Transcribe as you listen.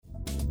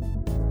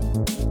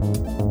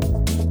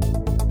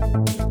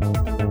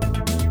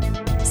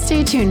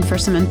Stay tuned for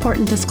some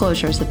important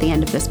disclosures at the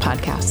end of this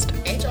podcast.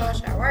 Hey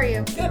Josh, how are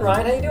you? Good,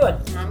 Ryan. How you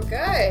doing? I'm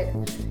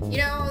good. You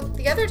know,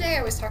 the other day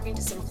I was talking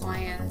to some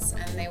clients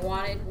and they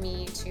wanted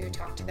me to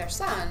talk to their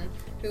son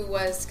who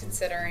was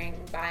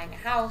considering buying a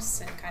house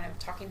and kind of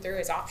talking through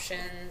his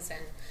options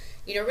and,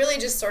 you know, really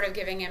just sort of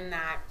giving him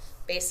that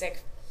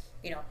basic,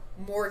 you know,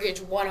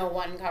 mortgage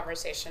 101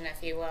 conversation,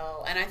 if you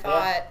will. And I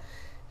thought,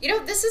 you know,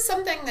 this is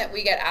something that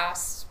we get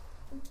asked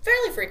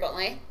fairly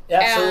frequently. Yeah,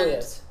 absolutely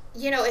and, is.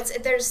 You know,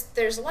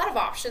 there's a lot of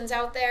options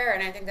out there,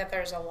 and I think that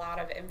there's a lot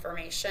of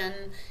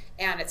information,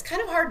 and it's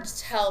kind of hard to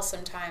tell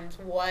sometimes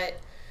what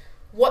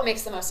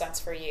makes the most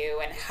sense for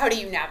you and how do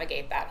you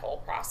navigate that whole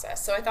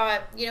process. So I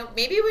thought, you know,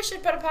 maybe we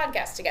should put a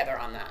podcast together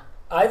on that.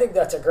 I think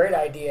that's a great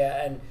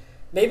idea, and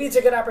maybe it's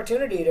a good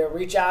opportunity to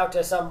reach out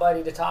to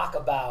somebody to talk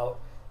about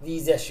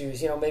these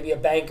issues. You know, maybe a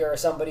banker or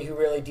somebody who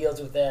really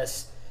deals with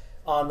this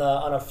on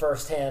a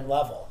first-hand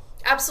level.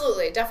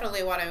 Absolutely,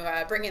 definitely want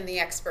to bring in the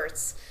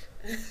experts.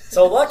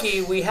 So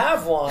lucky we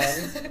have one,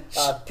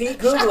 Pete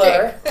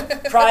Kugler,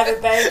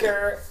 private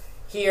banker,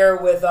 here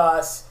with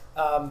us.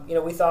 You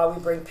know, we thought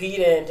we'd bring Pete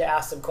in to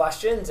ask some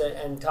questions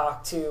and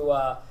talk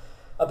to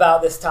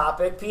about this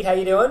topic. Pete, how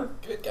you doing?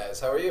 Good, guys.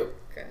 How are you?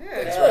 Good.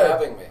 Thanks for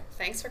having me.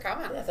 Thanks for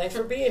coming. Yeah, thanks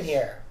for being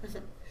here.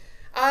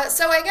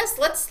 So I guess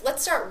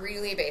let's start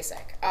really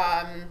basic.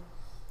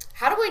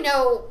 How do I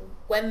know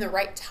when the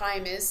right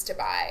time is to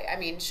buy? I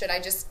mean, should I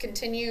just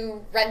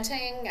continue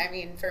renting? I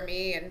mean, for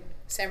me in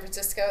San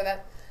Francisco,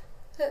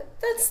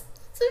 that's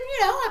you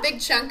know, a big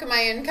chunk of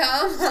my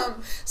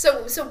income.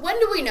 So when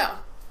do we know?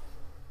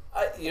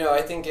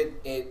 I think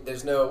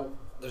there's no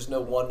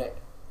one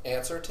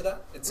answer to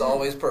that. It's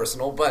always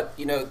personal, but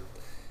you know,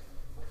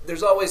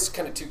 there's always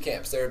kind of two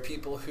camps. There are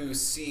people who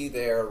see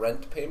their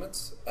rent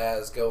payments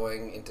as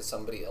going into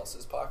somebody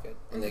else's pocket,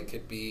 and they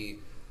could be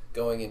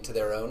going into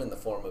their own in the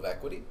form of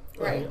equity,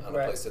 right, on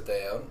a place that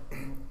they own.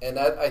 And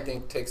that, I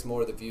think, takes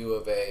more the view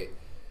of a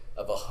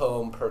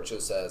home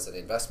purchase as an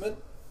investment.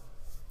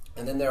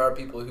 And then there are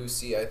people who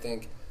see, I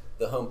think,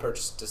 the home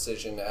purchase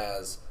decision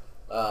as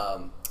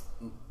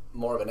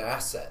more of an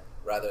asset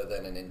rather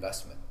than an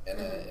investment.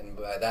 And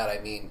by that I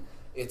mean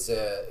it's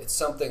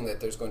something that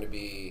there's going to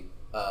be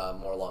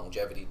more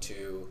longevity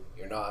to.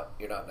 You're not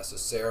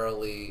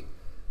necessarily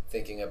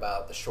thinking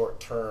about the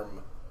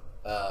short-term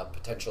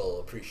potential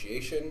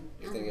appreciation.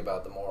 You're thinking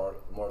about the more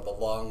of the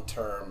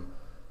long-term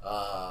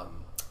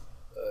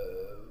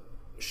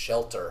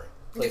shelter,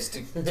 place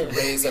to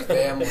raise a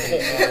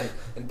family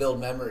and build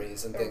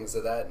memories and things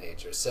of that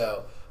nature.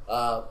 So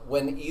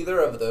when either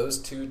of those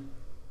two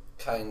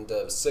kind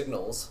of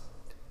signals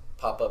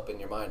pop up in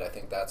your mind, I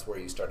think that's where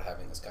you start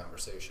having this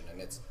conversation, and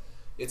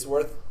it's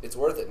worth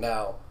it.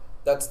 Now,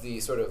 that's the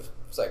sort of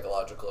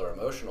psychological or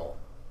emotional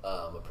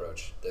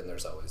approach. Then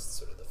there's always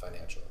sort of the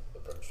financial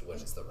approach,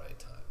 which is the right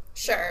time.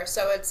 Sure.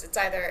 So it's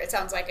either, it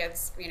sounds like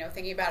it's, you know,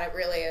 thinking about it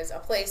really as a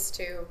place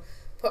to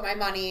put my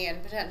money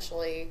and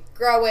potentially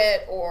grow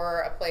it, or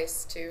a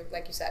place to,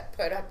 like you said,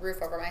 put a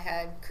roof over my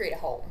head, create a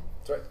home.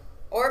 That's right.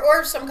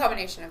 Or some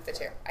combination of the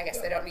two. I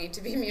guess they don't need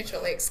to be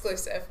mutually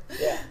exclusive.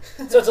 Yeah.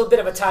 So it's a bit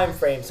of a time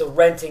frame. So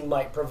renting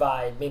might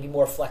provide maybe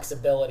more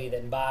flexibility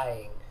than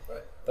buying.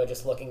 Right. But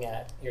just looking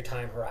at your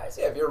time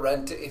horizon. Yeah, if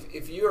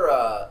you're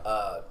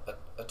a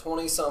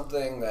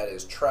 20-something that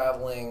is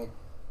traveling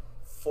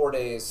 4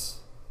 days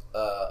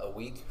a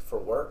week for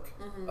work,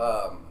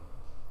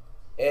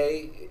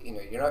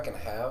 you're not going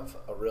to have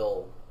a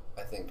real,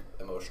 I think,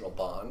 emotional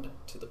bond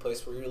to the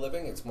place where you're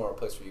living. It's more a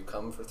place where you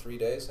come for 3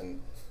 days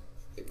and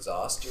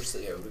exhaust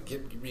yourself,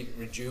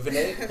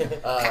 rejuvenate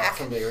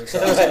from your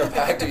exhaustion,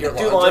 pack, do your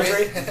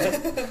laundry.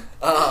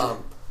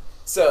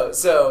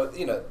 So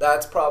you know,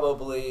 that's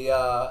probably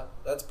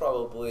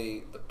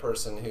the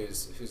person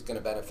who's going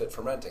to benefit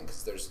from renting,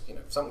 because there's, you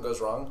know, if something goes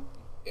wrong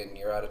and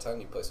you're out of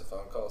town, you place a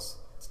phone call, it's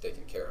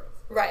taken care of.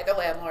 Right, the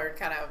landlord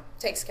kind of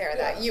takes care of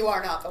that. You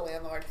are not the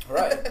landlord.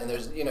 Right, and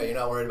there's, you know, you're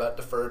not worried about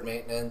deferred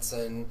maintenance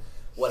and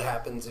what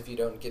happens if you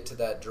don't get to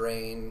that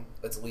drain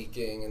that's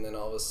leaking, and then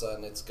all of a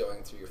sudden it's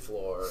going through your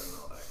floor and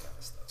all that kind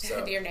of stuff.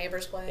 So, to your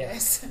neighbor's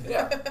place.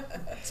 Yeah.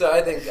 So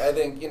I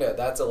think you know,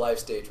 that's a life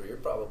stage where you're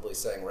probably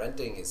saying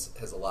renting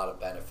has a lot of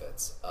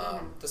benefits,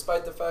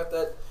 despite the fact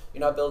that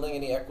you're not building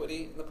any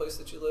equity in the place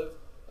that you live.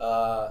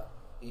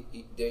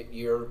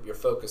 Your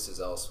focus is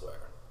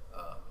elsewhere.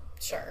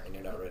 Sure. And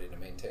you're not ready to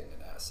maintain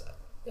an asset.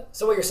 Yeah.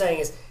 So what you're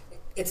saying is,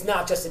 it's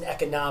not just an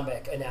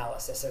economic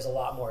analysis. There's a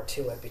lot more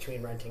to it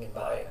between renting and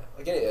buying.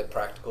 Again,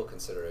 practical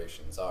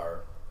considerations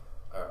are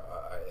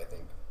I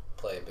think,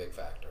 play a big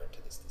factor into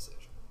this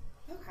decision.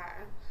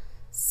 Okay.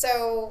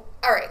 So,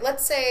 all right.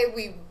 Let's say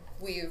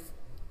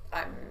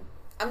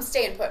I'm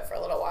staying put for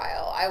a little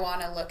while. I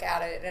want to look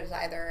at it as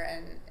either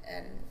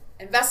an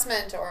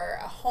investment or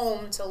a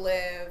home to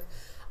live.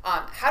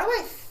 How do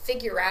I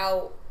figure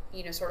out,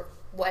 you know, sort of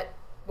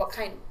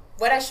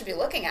what I should be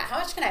looking at? How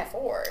much can I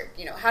afford?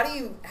 You know, how do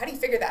you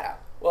figure that out?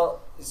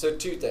 Well, so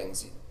two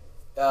things.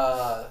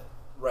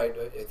 Right,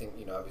 I think,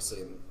 you know,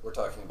 obviously we're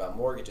talking about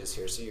mortgages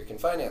here, so you can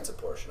finance a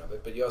portion of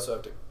it, but you also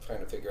have to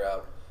kind of figure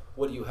out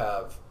what do you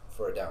have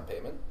for a down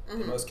payment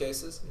in most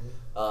cases.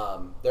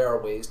 There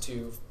are ways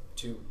to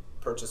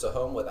purchase a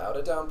home without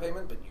a down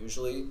payment, but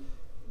usually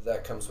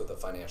that comes with a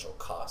financial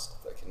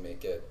cost that can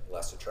make it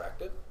less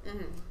attractive.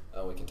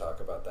 We can talk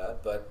about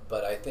that,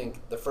 but I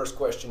think the first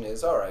question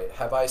is, all right,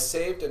 have I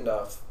saved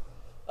enough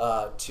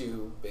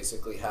to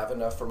basically have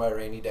enough for my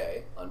rainy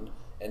day,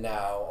 and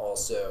now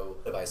also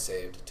have I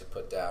saved to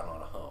put down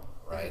on a home,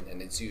 right?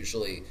 And it's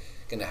usually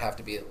going to have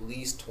to be at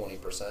least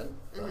 20%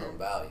 the home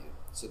value.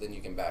 So then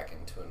you can back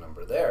into a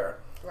number there,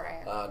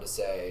 Right. to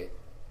say,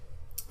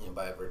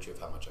 by virtue of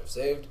how much I've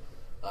saved,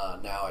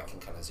 now I can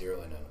kind of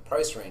zero in on a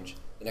price range.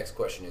 The next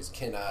question is,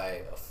 can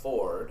I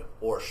afford,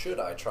 or should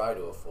I try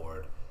to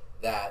afford,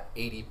 that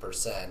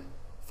 80%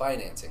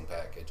 financing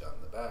package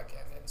on the back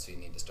end? And so you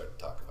need to start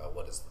to talk about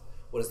what is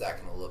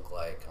that going to look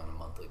like on a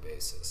monthly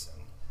basis,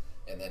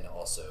 and then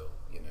also,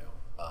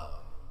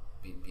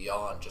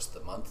 beyond just the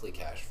monthly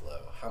cash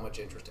flow, how much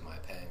interest am I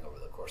paying over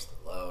the course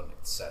of the loan,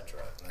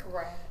 etc.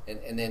 Right.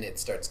 And then it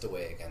starts to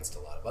weigh against a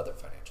lot of other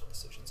financial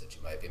decisions that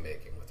you might be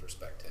making with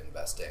respect to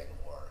investing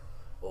or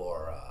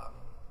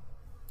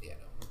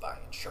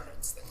buying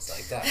insurance, things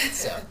like that.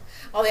 So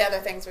all the other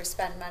things we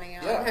spend money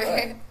on. Yeah,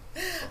 Right.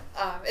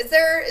 Is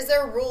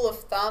there a rule of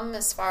thumb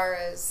as far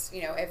as,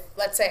 if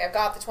let's say I've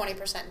got the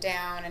 20%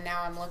 down and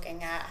now I'm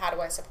looking at how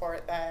do I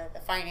support the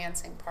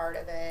financing part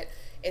of it?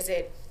 Is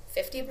it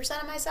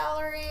 50% of my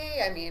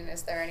salary? I mean,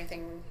 is there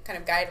anything kind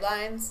of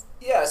guidelines?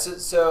 Yeah,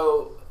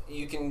 so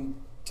you can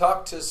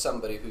talk to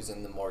somebody who's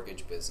in the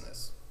mortgage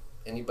business.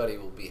 Anybody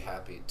will be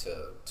happy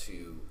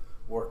to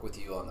work with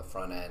you on the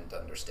front end to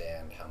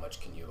understand how much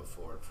can you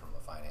afford from a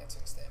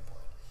financing standpoint.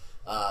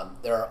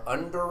 There are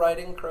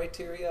underwriting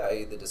criteria,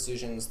 i.e. the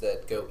decisions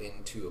that go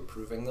into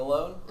approving the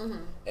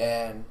loan,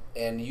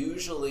 and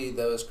usually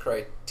those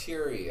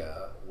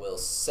criteria will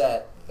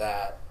set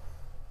that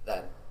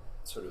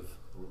sort of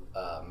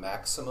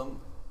maximum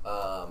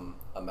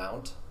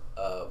amount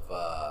of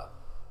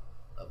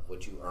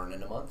what you earn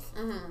in a month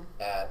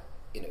at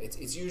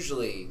it's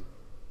usually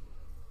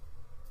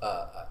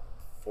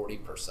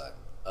 40%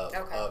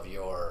 of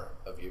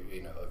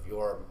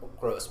your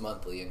gross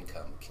monthly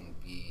income can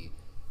be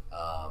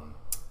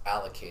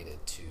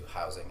allocated to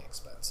housing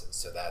expenses.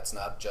 So that's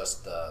not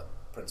just the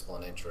principal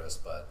and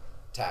interest, but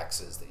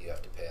taxes that you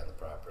have to pay on the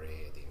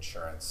property, the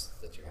insurance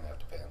that you're going to have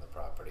to pay on the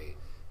property,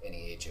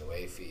 any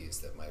HOA fees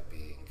that might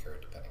be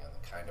incurred depending on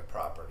the kind of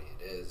property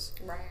it is.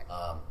 Right.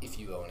 If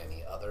you own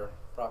any other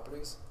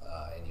properties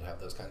and you have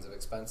those kinds of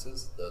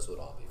expenses, those would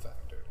all be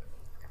factored in.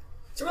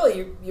 So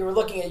really, you were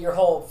looking at your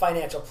whole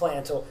financial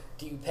plan. So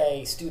do you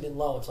pay student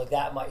loans? Like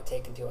that might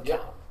take into account.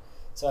 Yep.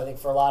 So I think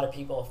for a lot of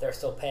people, if they're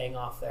still paying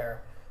off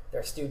their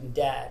student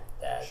debt,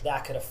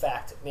 that could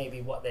affect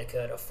maybe what they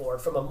could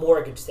afford from a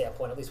mortgage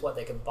standpoint, at least what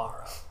they can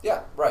borrow.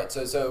 Yeah, right.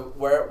 So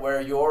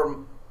where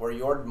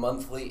your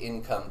monthly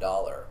income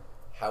dollar,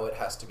 how it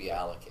has to be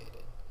allocated.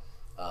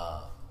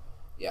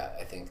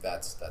 I think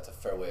that's a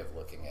fair way of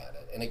looking at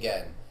it. And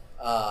again,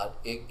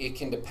 it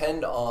can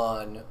depend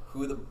on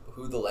who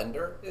the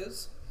lender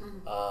is,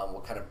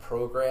 what kind of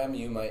program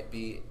you might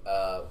be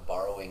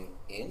borrowing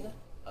in,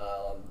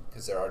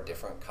 because there are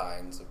different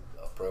kinds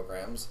of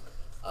programs.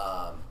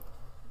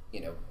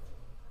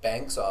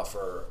 Banks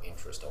offer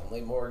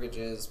interest-only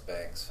mortgages.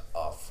 Banks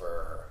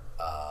offer,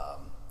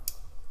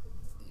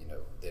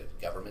 the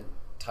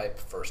government-type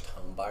first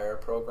home buyer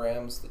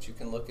programs that you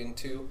can look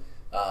into,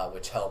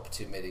 which help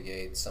to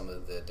mitigate some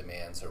of the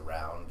demands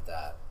around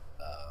that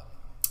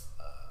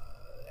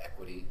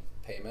equity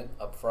payment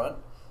up front.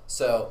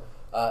 So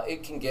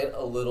it can get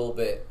a little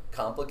bit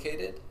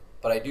complicated,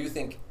 but I do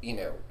think,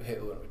 when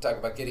we talk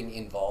about getting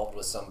involved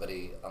with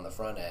somebody on the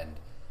front end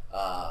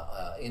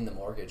in the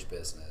mortgage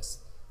business,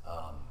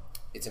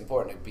 it's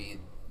important to be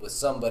with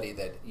somebody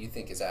that you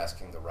think is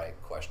asking the right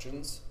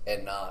questions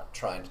and not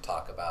trying to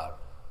talk about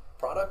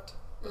product,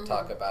 but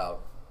talk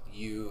about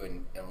you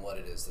and what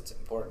it is that's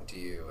important to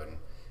you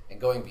and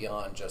going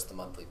beyond just the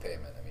monthly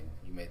payment. I mean,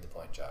 you made the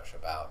point, Josh,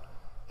 about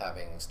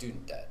having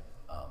student debt.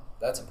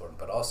 That's important,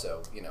 but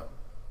also,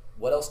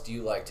 what else do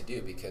you like to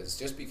do? Because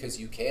just because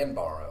you can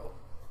borrow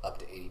up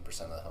to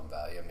 80% of the home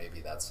value, and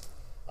maybe that's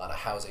on a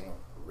housing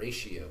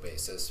ratio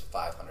basis,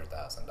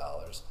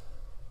 $500,000,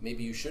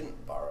 maybe you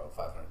shouldn't borrow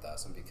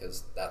 $500,000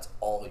 because that's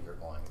all you're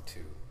going to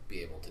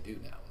be able to do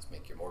now is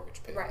make your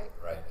mortgage payment,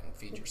 right? And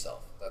feed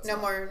yourself. That's No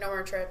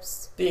more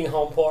trips. Being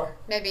home poor.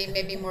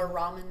 Maybe more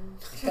ramen.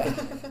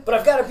 Yeah. But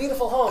I've got a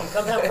beautiful home.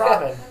 Come have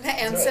ramen.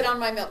 And sit on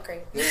my milk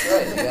crate. That's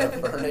right. You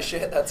gotta furnish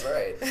it. That's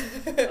right.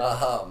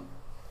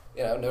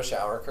 No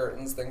shower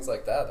curtains, things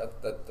like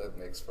that. That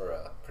makes for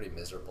a pretty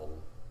miserable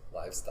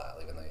lifestyle,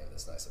 even though you have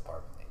this nice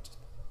apartment.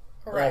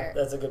 Right.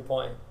 That's a good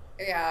point.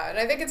 Yeah, and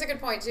I think it's a good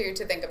point too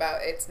to think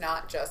about. It's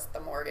not just the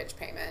mortgage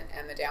payment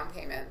and the down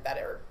payment that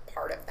are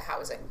part of the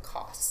housing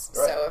costs.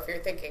 Right. So if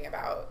you're thinking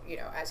about,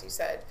 as you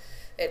said,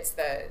 it's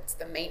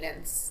the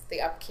maintenance,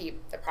 the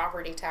upkeep, the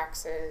property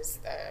taxes,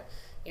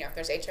 if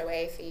there's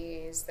HOA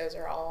fees, those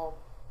are all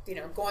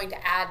going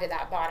to add to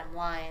that bottom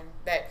line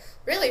that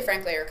really,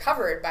 frankly, are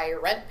covered by your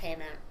rent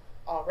payment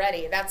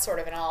already, that's sort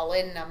of an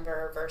all-in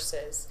number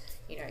versus,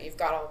 you've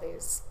got all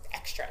these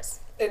extras.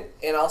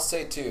 And I'll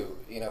say too,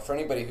 for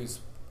anybody who's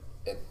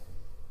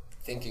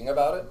thinking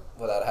about it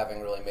without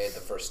having really made the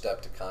first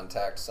step to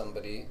contact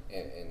somebody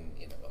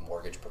in a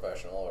mortgage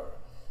professional or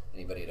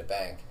anybody at a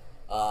bank,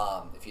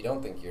 if you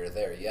don't think you're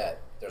there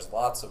yet, there's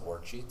lots of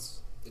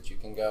worksheets that you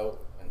can go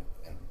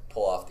and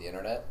pull off the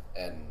internet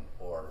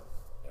or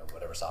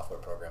whatever software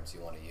programs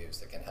you want to use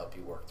that can help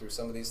you work through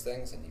some of these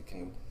things, and you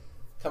can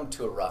come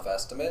to a rough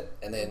estimate,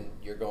 and then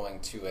you're going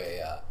to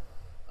a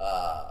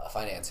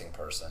financing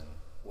person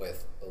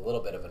with a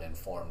little bit of an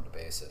informed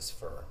basis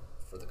for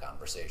the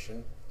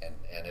conversation,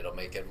 and it'll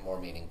make it more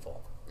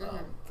meaningful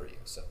for you.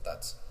 So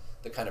that's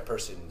the kind of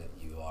person that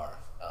you are.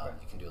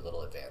 You can do a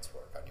little advanced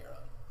work on your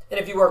own. And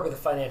if you work with a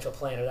financial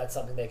planner, that's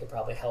something they could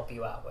probably help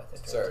you out with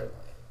in terms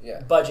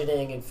of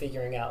budgeting and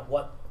figuring out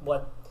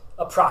what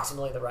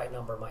approximately the right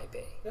number might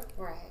be. Yeah.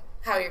 Right.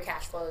 How your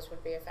cash flows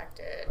would be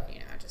affected,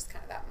 just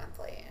kind of that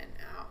monthly in and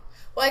out.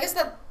 Well, I guess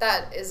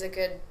that is a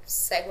good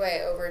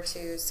segue over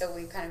to, so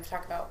we kind of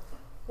talk about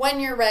when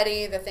you're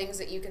ready, the things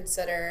that you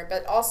consider,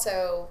 but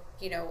also,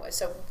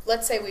 so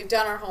let's say we've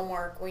done our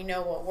homework, we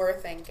know what we're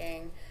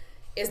thinking.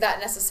 Is that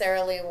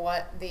necessarily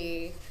what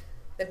the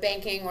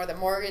banking or the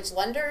mortgage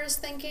lender is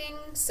thinking?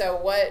 So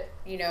what,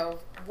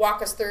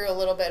 walk us through a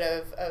little bit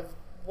of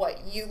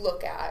what you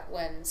look at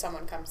when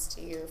someone comes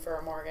to you for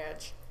a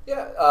mortgage.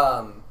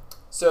 Yeah.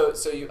 So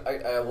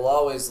I will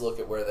always look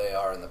at where they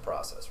are in the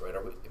process, right?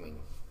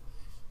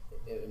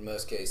 In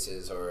most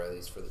cases, or at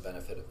least for the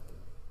benefit of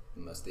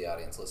most of the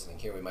audience listening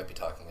here, we might be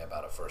talking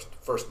about a first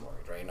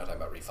mortgage, right? You're not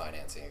talking about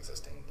refinancing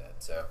existing debt.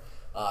 So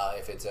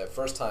if it's a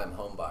first-time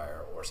home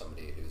buyer or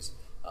somebody who's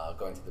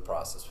going through the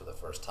process for the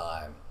first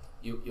time,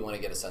 you want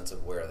to get a sense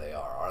of where they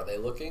are. Are they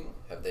looking?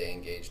 Have they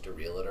engaged a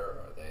realtor?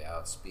 Are they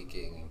out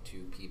speaking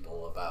to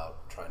people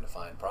about trying to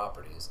find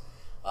properties?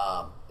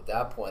 At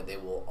that point, they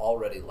will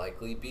already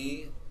likely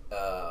be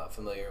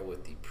familiar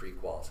with the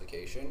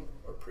pre-qualification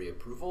or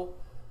pre-approval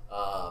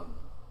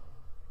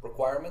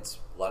requirements.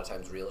 A lot of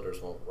times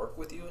realtors won't work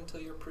with you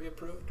until you're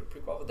pre-approved or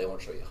pre-qualified. They won't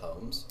show you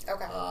homes.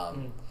 Okay.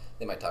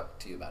 They might talk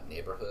to you about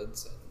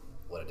neighborhoods and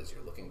what it is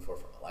you're looking for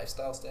from a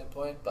lifestyle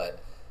standpoint,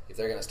 but if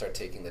they're going to start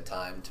taking the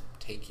time to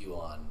take you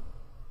on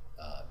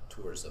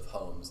tours of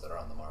homes that are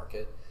on the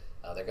market,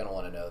 they're going to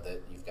want to know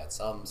that you've got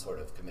some sort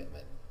of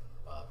commitment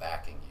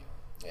backing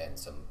you and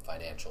some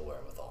financial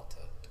wherewithal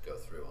to go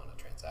through on a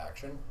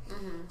transaction.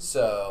 Mm-hmm.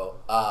 So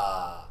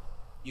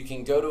you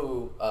can go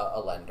to a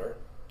lender,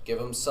 give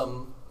them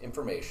some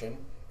information,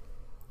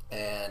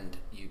 and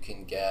you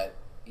can get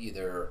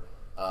either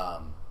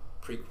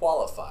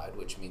pre-qualified,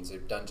 which means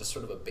they've done just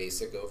sort of a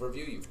basic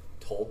overview. You've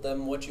told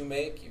them what you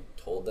make, you've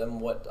told them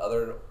what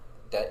other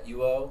debt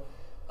you owe,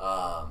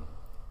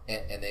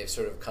 and they've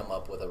sort of come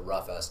up with a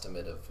rough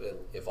estimate of,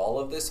 if all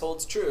of this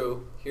holds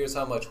true, here's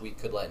how much we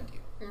could lend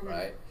you, mm-hmm.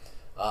 right?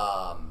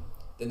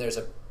 Then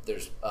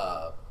there's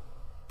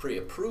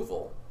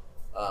pre-approval,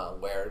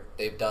 where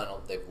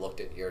they've looked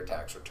at your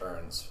tax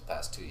returns the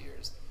past 2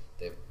 years.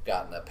 They've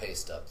gotten a pay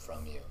stub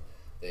from you.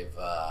 They've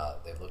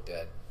looked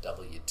at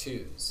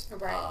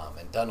W-2s, right.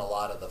 And done a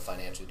lot of the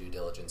financial due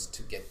diligence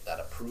to get that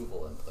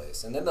approval in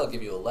place. And then they'll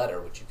give you a letter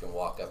which you can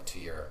walk up to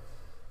your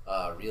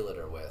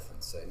realtor with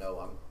and say,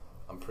 no,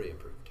 I'm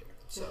pre-approved here,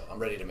 so I'm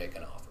ready to make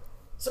an offer.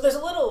 So there's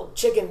a little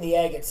chicken and the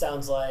egg, it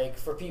sounds like,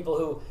 for people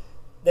who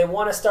they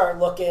want to start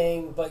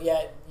looking, but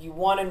yet you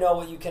want to know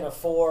what you can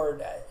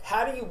afford.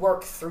 How do you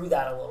work through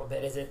that a little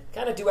bit? Is it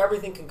kind of do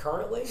everything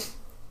concurrently?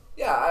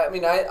 Yeah,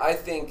 I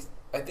think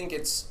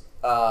it's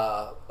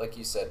like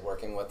you said,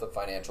 working with a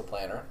financial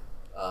planner,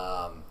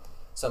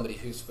 somebody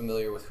who's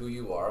familiar with who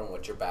you are and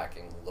what your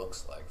backing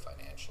looks like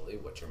financially,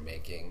 what you're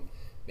making,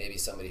 maybe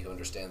somebody who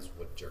understands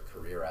what your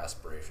career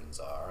aspirations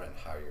are and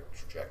how your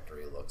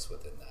trajectory looks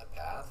within that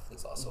path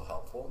is also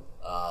helpful.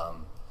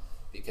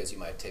 Because you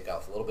might take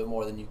off a little bit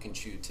more than you can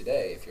chew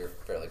today if you're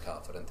fairly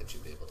confident that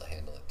you'll be able to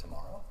handle it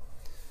tomorrow.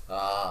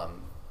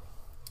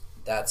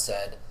 That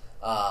said,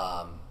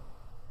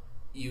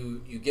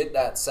 you get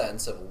that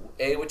sense of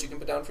A, what you can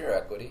put down for your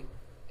equity,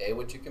 A,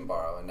 what you can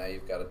borrow, and now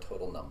you've got a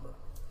total number.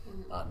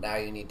 Mm-hmm. Now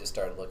you need to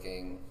start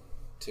looking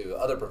to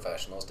other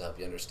professionals to help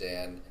you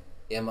understand,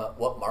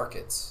 what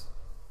markets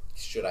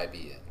should I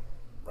be in,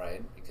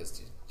 right? Because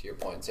to your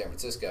point, San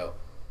Francisco,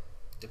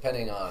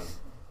 depending on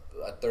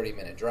a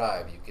 30-minute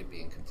drive, you could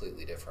be in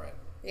completely different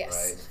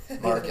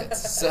right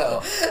markets.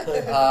 So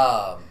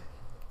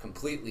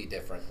completely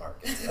different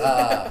markets.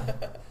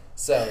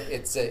 So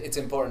it's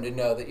important to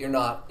know that you're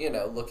not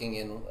looking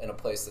in a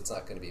place that's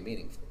not going to be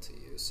meaningful to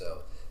you.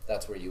 So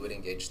that's where you would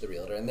engage the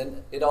realtor, and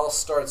then it all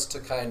starts to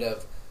kind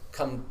of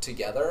come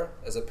together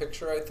as a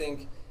picture, I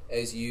think,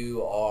 as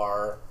you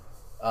are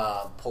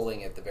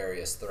pulling at the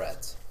various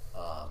threads,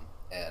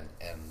 and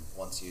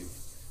once you've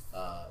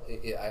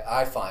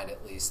I find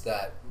at least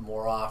that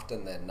more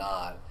often than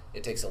not,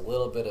 it takes a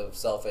little bit of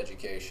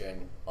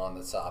self-education on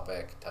the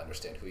topic to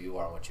understand who you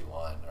are and what you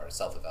want, or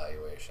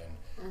self-evaluation.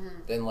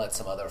 Mm-hmm. Then let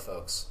some other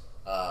folks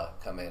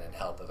come in and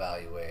help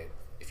evaluate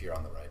if you're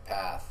on the right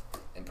path.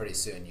 and pretty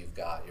soon you've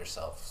got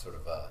yourself sort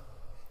of a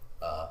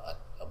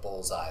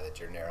bullseye that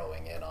you're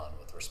narrowing in on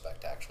with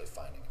respect to actually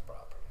finding a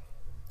property.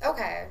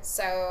 Okay,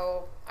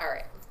 so, all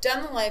right, we've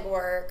done the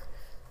legwork.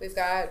 We've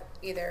got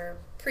either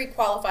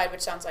pre-qualified,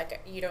 which sounds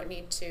like you don't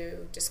need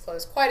to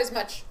disclose quite as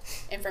much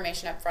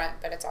information up front,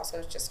 but it's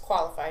also just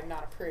qualified,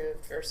 not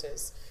approved,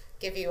 versus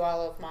give you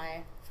all of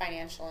my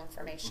financial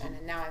information.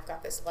 And now I've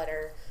got this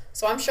letter.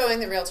 So I'm showing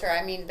the realtor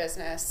I mean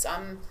business.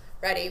 I'm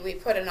ready. We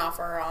put an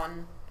offer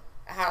on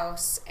a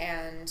house,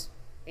 and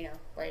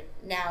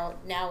now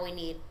we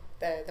need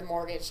the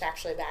mortgage to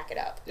actually back it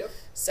up. Yep.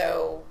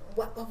 So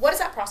what does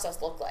that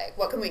process look like?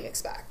 What can we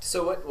expect?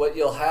 So what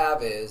you'll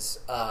have is,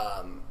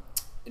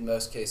 in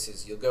most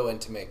cases, you'll go in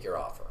to make your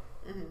offer.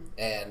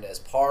 And as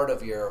part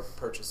of your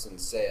purchase and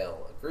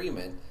sale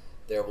agreement,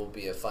 there will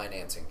be a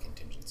financing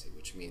contingency,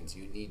 which means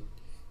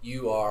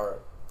you are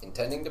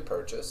intending to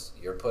purchase,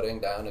 you're putting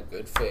down a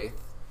good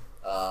faith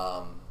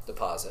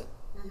deposit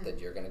that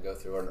you're going to go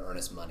through, an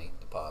earnest money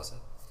deposit.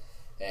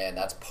 And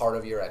that's part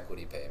of your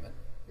equity payment.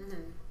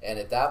 And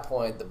at that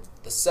point,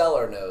 the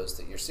seller knows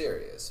that you're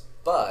serious.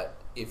 But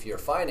if your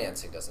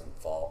financing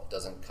doesn't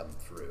come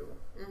through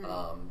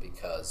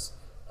because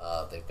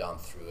they've gone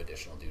through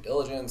additional due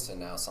diligence and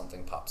now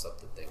something pops up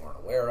that they weren't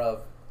aware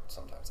of,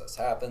 sometimes this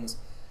happens,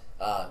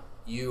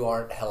 you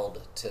aren't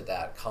held to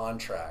that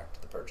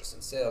contract, the purchase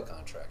and sale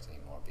contract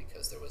anymore,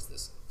 because there was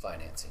this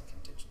financing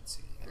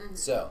contingency.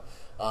 So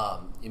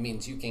it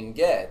means you can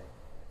get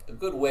a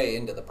good way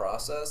into the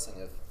process,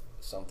 and if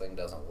something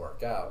doesn't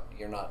work out,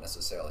 you're not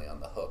necessarily on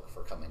the hook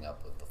for coming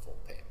up with the full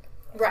payment.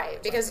 Right,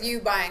 because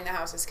you buying the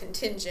house is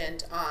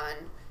contingent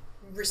on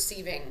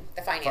receiving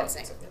the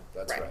financing.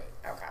 That's right.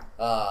 Okay.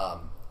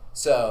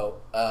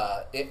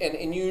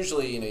 And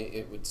usually,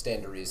 it would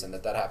stand to reason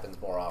that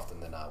happens more often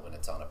than not when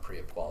it's on a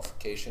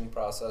pre-qualification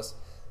process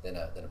than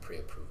a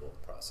pre-approval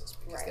process,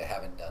 because they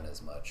haven't done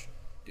as much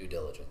due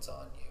diligence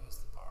on you as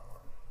the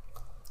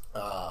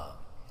borrower.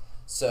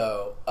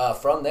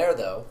 From there,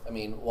 though,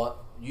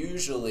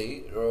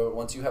 usually,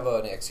 once you have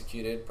an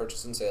executed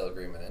purchase and sale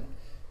agreement in,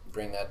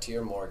 bring that to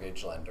your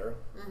mortgage lender.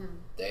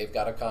 They've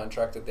got a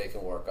contract that they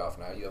can work off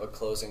now. You have a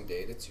closing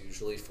date. It's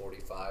usually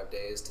 45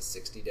 days to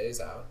 60 days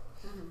out.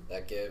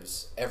 That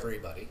gives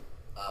everybody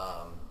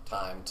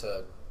time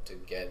to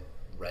get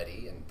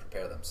ready and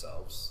prepare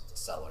themselves, the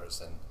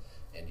sellers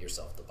and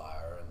yourself, the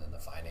buyer, and then the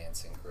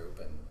financing group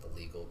and the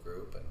legal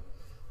group and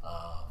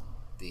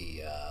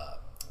the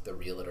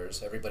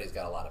realtors. Everybody's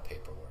got a lot of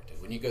paperwork. Dude.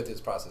 When you go through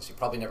this process, you're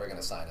probably never going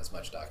to sign as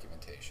much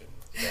documentation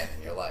again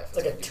in your life.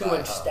 It's like a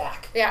 2-inch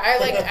stack. Yeah,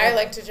 I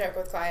like to joke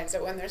with clients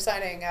that when they're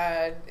signing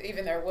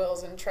even their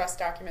wills and trust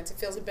documents, it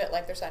feels a bit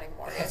like they're signing a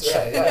mortgage. That's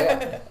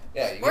right.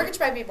 Yeah. Mortgage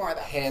might be more though.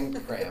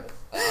 Hand cramp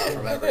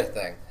from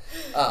everything.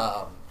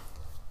 But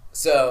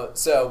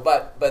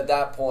at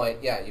that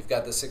point, you've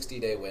got the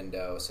 60-day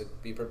window. So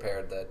be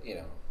prepared that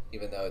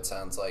even though it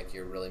sounds like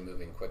you're really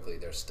moving quickly,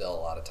 there's still a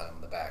lot of time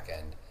on the back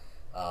end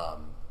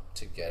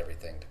to get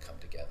everything to come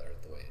together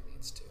the way it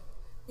needs to.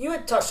 You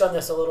had touched on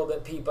this a little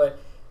bit, Pete, but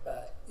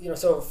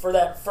so for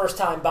that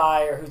first-time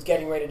buyer who's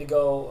getting ready to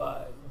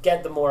go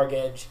get the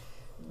mortgage,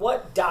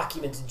 what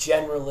documents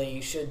generally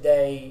should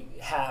they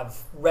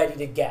have ready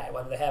to get?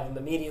 Whether they have them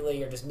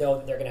immediately or just know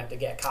that they're going to have to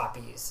get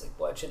copies. Like,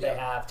 what should they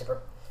have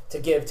to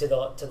give to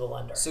the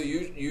lender? So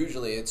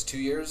usually it's 2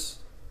 years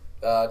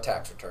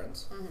tax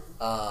returns,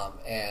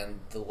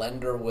 and the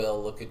lender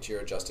will look at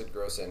your adjusted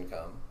gross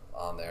income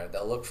on there.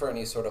 They'll look for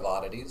any sort of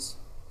oddities,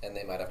 and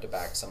they might have to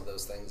back some of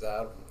those things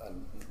out.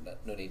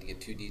 No need to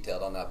get too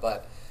detailed on that,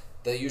 but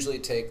they usually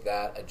take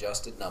that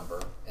adjusted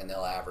number and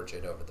they'll average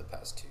it over the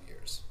past 2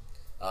 years.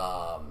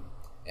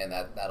 And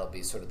that'll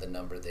be sort of the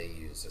number they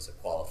use as a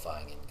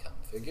qualifying income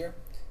figure.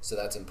 So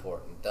that's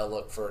important. They'll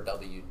look for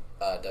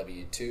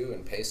W-2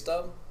 and pay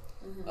stub,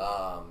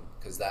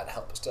 because that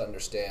helps to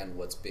understand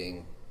what's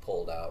being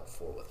pulled out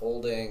for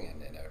withholding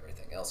and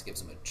everything else. It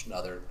gives them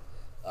another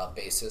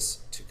basis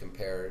to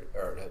compare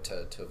or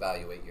to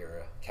evaluate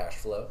your cash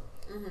flow.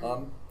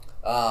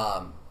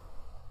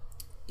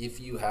 If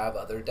you have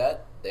other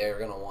debt, they're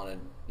going to want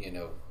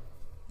to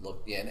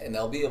look in, and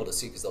they'll be able to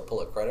see, because they'll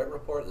pull a credit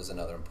report. There's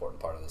another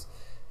important part of this.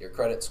 Your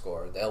credit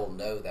score, they'll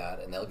know that,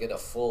 and they'll get a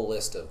full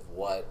list of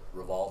what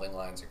revolving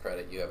lines of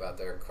credit you have out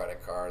there,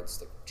 credit cards,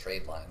 the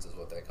trade lines is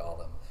what they call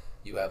them,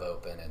 you have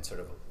open, and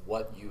sort of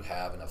what you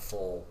have in a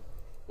full,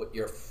 what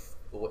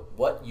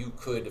you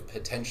could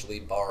potentially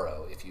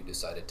borrow if you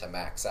decided to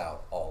max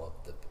out all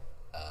of the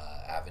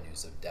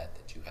avenues of debt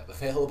that you have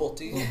available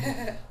to you.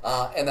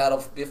 And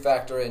that'll be a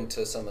factor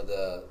into some of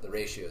the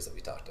ratios that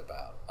we talked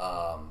about,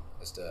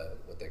 as to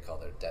what they call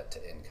their debt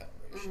to income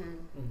ratio.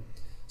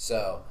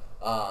 So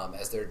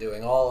as they're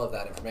doing all of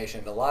that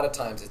information, a lot of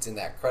times it's in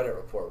that credit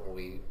report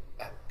where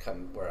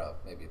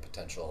maybe a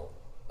potential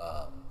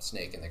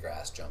snake in the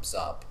grass jumps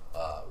up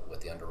with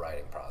the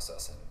underwriting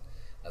process, and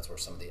that's where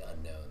some of the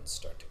unknowns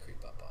start to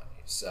creep up on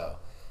you. So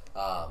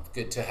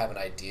good to have an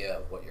idea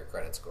of what your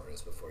credit score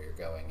is before you're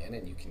going in,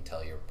 and you can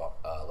tell your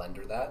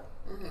lender that,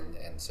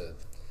 and so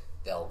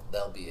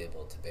they'll be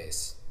able to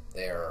base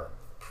their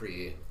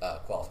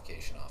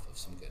pre-qualification off of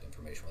some good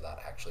information without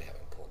actually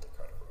having pulled the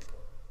credit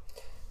report.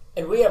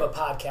 And we have a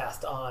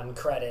podcast on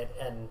credit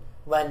and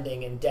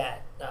lending and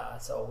debt,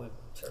 so we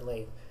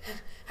certainly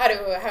how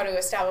to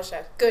establish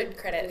a good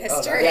credit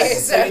history.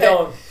 Yes, so you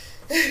don't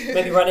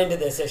maybe run into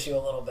this issue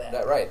a little bit.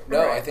 Right.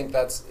 No, Right. I think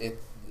that's it.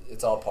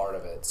 It's all part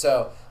of it.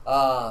 So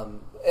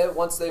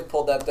once they've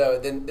pulled that, though,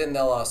 then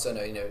they'll also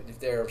know, if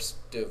there's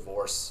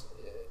divorce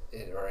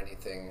or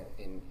anything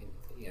in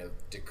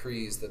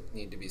decrees that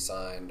need to be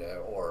signed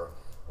or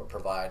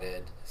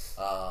provided,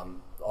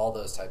 all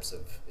those types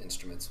of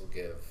instruments will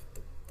give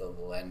the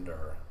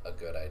lender a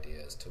good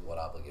idea as to what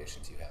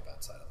obligations you have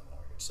outside of the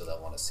mortgage. So they'll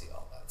want to see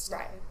all that stuff.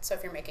 Right. So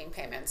if you're making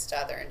payments to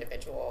other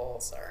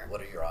individuals or What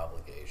are your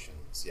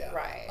obligations? Yeah.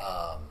 Right.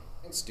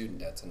 And student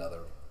debt's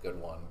another good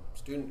one.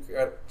 Student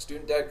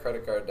debt,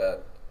 credit card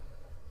debt,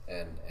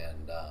 and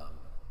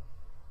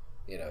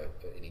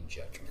any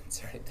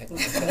judgments or anything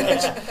like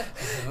that.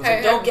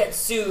 So don't get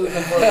sued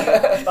before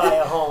you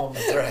buy a home.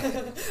 That's right.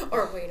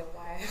 or wait a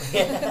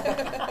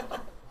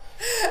while.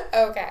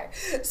 Okay.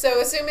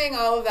 So assuming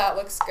all of that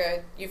looks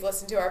good, you've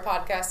listened to our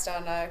podcast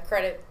on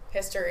credit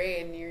history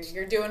and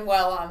you're doing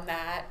well on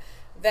that,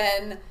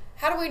 then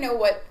how do we know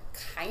what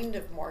kind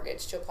of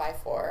mortgage to apply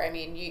for? I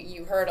mean,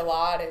 you heard a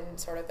lot in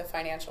sort of the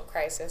financial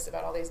crisis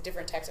about all these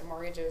different types of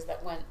mortgages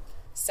that went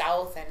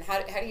south, and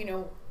how do you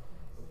know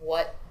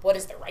what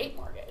is the right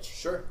mortgage?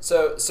 Sure.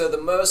 So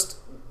the most,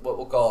 what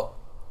we'll call,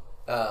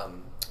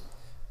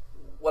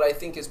 what I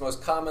think is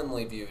most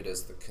commonly viewed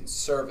as the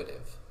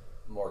conservative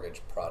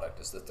mortgage product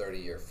is the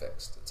 30-year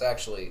fixed. It's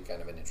actually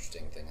kind of an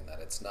interesting thing in that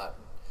it's not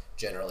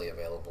generally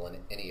available in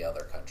any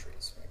other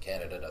countries.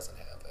 Canada doesn't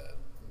have it.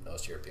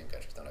 Most European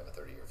countries don't have a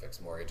 30-year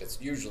fixed mortgage. It's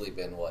usually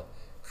been what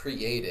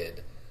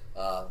created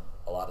a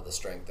lot of the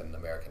strength in the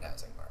American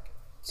housing market.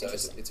 So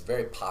it's a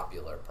very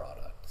popular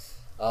product.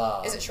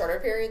 Is it shorter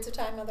periods of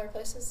time other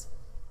places?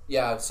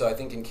 Yeah, so I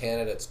think in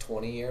Canada it's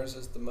 20 years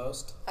is the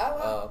most, Oh,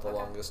 wow. the Okay.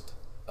 longest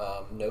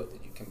note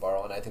that you can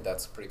borrow, and I think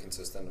that's pretty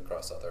consistent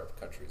across other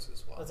countries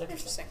as well. That's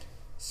interesting. Interesting.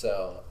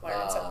 So,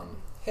 Learn something.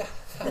 yeah.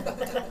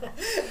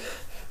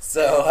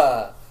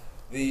 So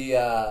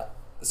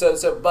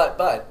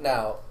but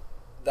now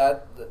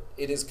that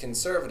it is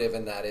conservative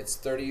in that it's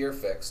 30-year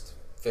fixed.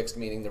 Fixed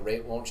meaning the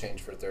rate won't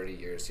change for 30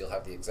 years. You'll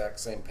have the exact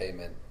same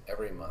payment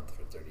every month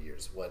for 30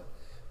 years. What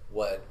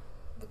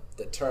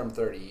the term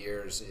 30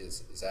 years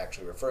is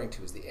actually referring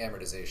to is the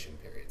amortization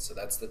period. So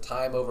that's the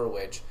time over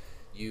which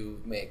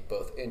you make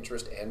both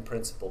interest and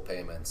principal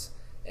payments,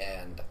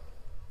 and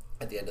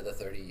at the end of the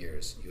 30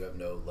 years, you have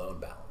no loan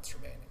balance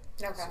remaining.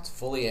 Okay. So it's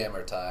fully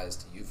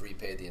amortized. You've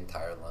repaid the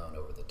entire loan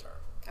over the term.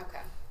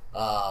 Okay.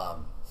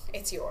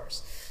 It's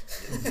yours.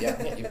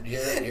 Yeah,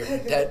 you're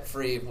debt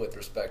free with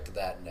respect to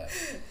that note.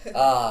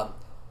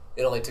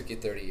 It only took you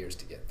 30 years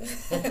to get there.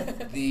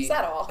 Is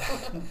that all?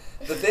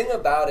 The thing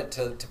about it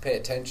to pay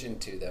attention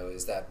to, though,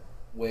 is that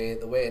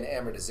the way an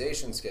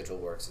amortization schedule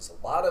works is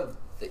a lot of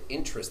the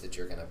interest that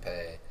you're going to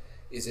pay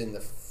is in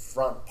the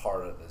front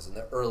part of this, in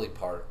the early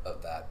part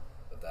of that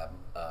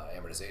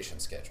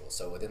amortization schedule.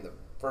 So within the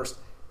first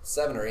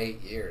 7 or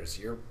 8 years,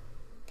 you're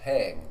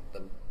paying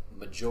the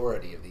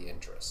majority of the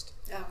interest.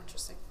 Oh,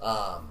 interesting.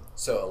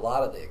 So a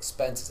lot of the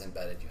expense is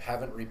embedded. You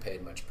haven't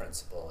repaid much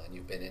principal, and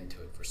you've been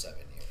into it for 7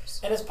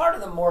 years. And as part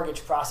of the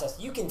mortgage process,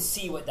 you can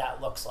see what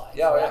that looks like.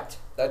 Yeah, correct?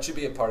 That should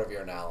be a part of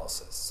your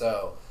analysis.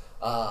 So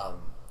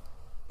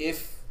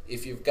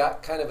if you've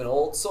got kind of an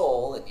old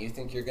soul and you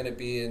think you're going to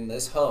be in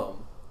this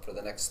home for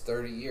the next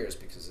 30 years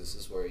because this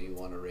is where you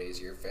want to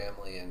raise your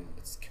family and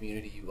it's the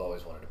community you've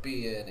always wanted to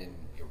be in and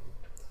your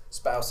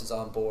spouse is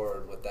on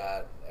board with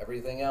that and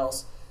everything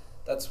else,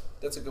 that's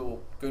a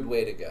good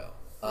way to go.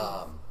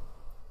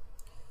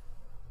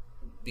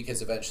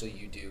 Because eventually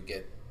you do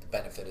get the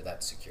benefit of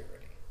that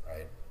security,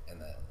 right? And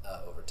then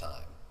over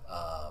time,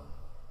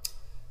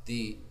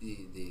 the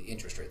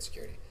interest rate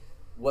security.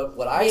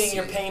 What I Meaning see,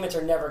 your payments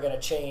are never going to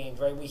change,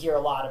 right? We hear a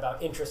lot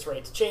about interest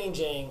rates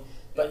changing,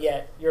 but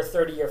yet your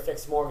 30-year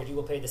fixed mortgage, you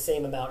will pay the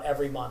same amount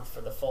every month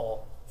for the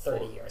full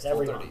 30 years.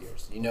 Every full 30 month.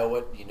 years. You know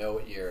what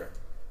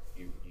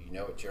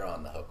you're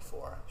on the hook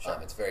for. Sure.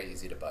 It's very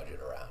easy to budget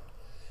around.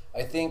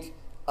 I think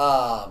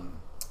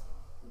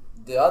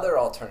the other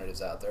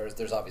alternatives out there is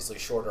there's obviously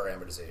shorter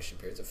amortization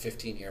periods. A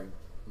 15-year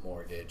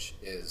mortgage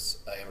is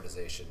an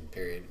amortization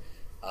period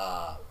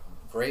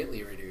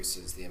greatly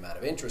reduces the amount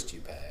of interest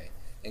you pay,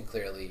 and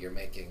clearly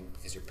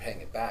because you're paying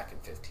it back in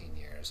 15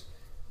 years,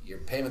 your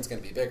payment's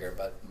going to be bigger,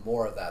 but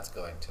more of that's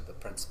going to the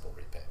principal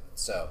repayment.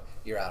 So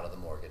you're out of the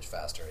mortgage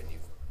faster, and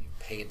you've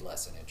paid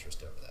less in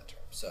interest over that term.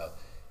 So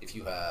if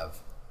you have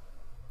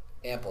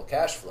ample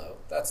cash flow,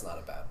 that's not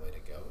a bad way to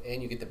go,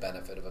 and you get the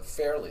benefit of a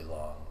fairly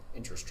long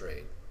interest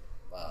rate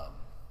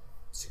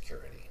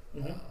security.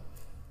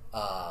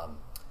 Mm-hmm.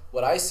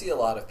 What I see a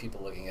lot of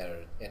people looking at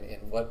it,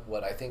 and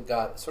what I think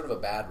got sort of a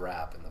bad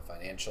rap in the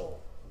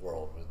financial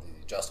world was the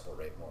adjustable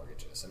rate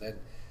mortgages, and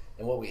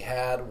what we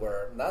had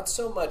were not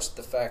so much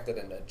the fact that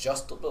an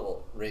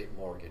adjustable rate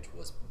mortgage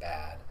was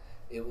bad.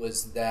 It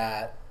was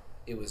that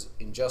it was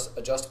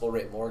adjustable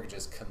rate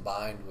mortgages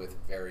combined with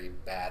very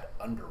bad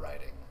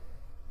underwriting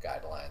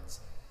guidelines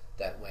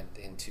that went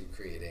into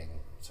creating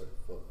sort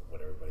of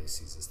what everybody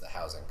sees as the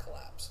housing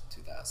collapse,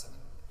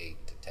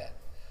 2008 to 10.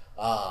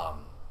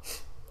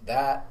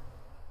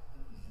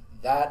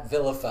 That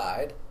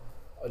vilified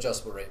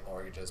adjustable rate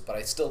mortgages, but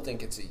I still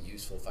think it's a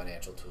useful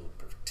financial tool,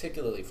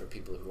 particularly for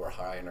people who are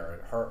high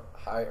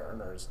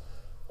earners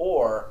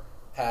or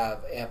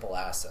have ample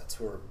assets,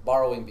 who are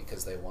borrowing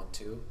because they want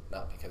to,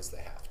 not because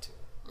they have to.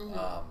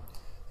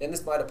 And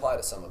this might apply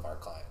to some of our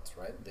clients,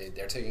 right?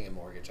 They're taking a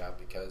mortgage out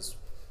because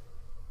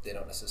they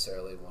don't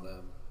necessarily want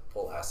to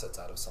pull assets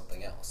out of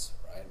something else,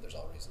 right? There's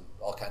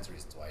all kinds of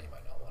reasons why you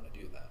might not want to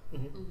do that.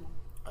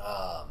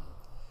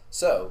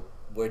 So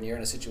when you're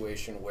in a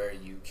situation where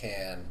you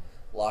can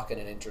lock in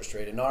an interest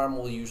rate, an ARM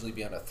will usually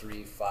be on a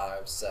 3,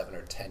 5, 7,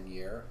 or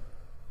 10-year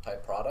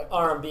type product.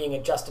 ARM being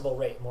adjustable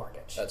rate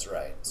mortgage. That's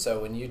right.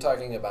 So when you're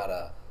talking about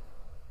a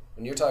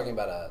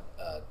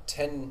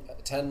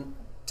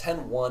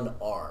 10-1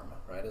 ARM,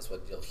 right, is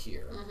what you'll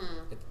hear.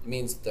 It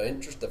means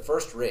the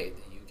first rate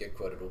that you get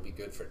quoted will be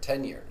good for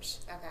 10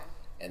 years. Okay.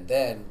 And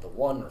then the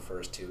 1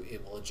 refers to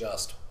it will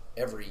adjust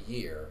every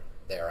year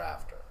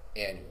thereafter,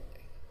 annually.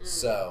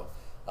 So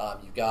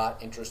you've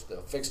got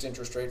the fixed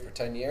interest rate for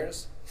 10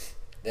 years.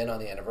 Then on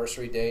the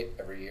anniversary date,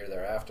 every year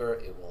thereafter,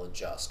 it will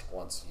adjust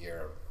once a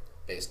year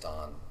based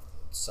on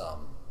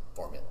some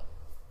formula.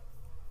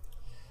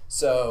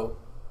 So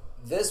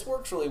this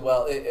works really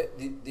well.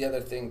 The other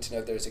thing to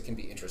note there is it can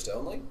be interest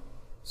only,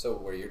 so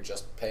where you're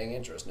just paying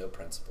interest, no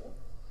principal.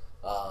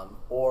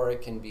 Or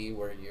it can be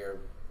where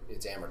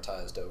it's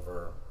amortized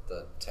over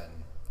the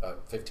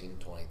 15,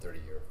 20,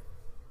 30-year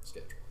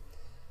schedule.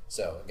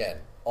 So again,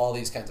 all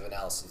these kinds of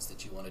analyses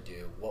that you want to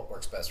do, what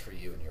works best for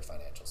you in your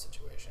financial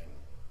situation.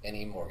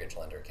 Any mortgage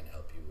lender can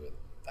help you with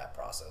that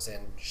process,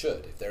 and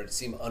should. If they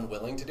seem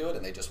unwilling to do it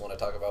and they just want to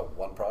talk about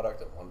one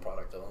product and one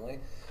product only,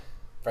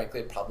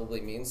 frankly, it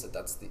probably means that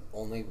that's the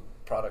only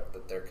product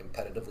that they're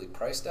competitively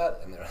priced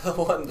at, and they're the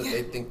one that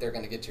they think they're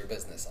going to get your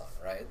business on,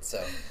 right?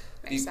 So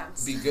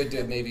be good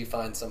to maybe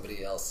find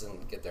somebody else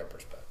and get their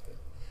perspective,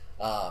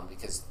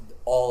 because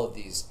all of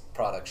these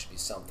products should be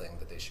something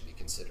that they should be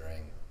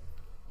considering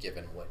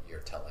given what you're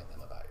telling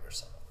them about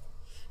yourself.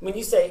 When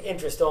you say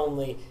interest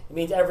only, it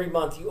means every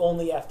month you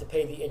only have to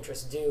pay the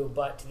interest due,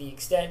 but to the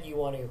extent you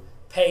want to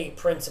pay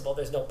principal,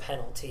 there's no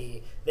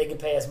penalty. They can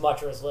pay as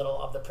much or as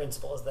little of the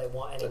principal as they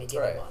want at any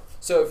given month.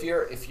 So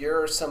if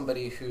you're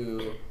somebody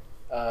who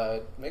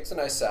makes a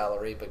nice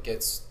salary but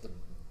gets the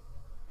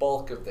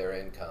bulk of their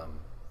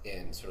income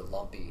in sort of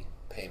lumpy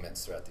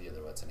payments throughout the year,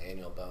 whether it's an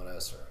annual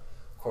bonus or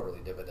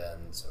quarterly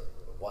dividends or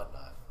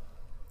whatnot,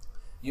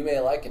 you may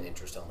like an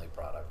interest-only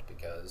product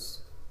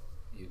because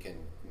you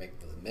can make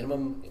the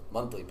minimum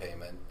monthly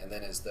payment, and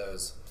then as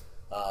those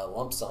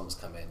lump sums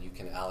come in, you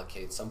can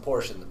allocate some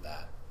portion of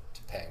that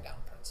to paying down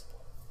principal,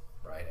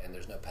 right? And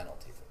there's no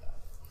penalty for that.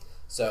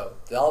 So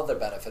the other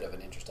benefit of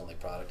an interest-only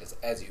product is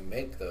as you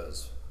make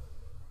those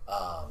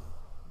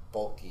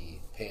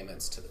bulky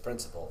payments to the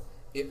principal,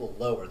 it will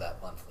lower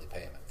that monthly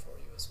payment for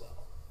you as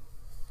well.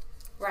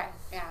 Right,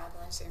 yeah,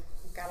 unless you've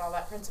got all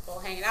that principal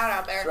hanging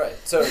out there. Right,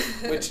 so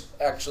which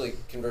actually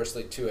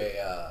conversely to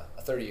a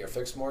 30-year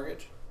fixed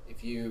mortgage,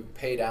 if you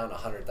pay down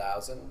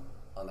 $100,000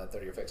 on that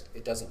 30-year fixed,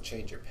 it doesn't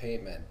change your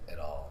payment at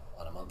all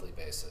on a monthly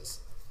basis.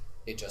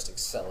 It just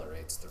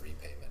accelerates the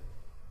repayment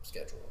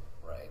schedule,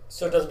 right?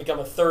 So it doesn't become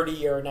a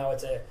 30-year, now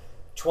it's a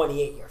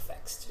 28-year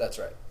fixed. That's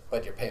right,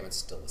 but your payment's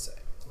still the same.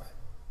 Right.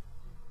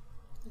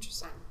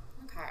 Interesting.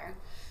 Okay.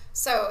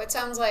 So it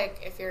sounds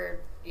like if you're,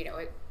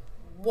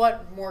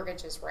 what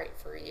mortgage is right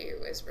for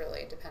you is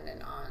really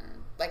dependent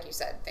on, like you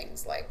said,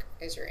 things like,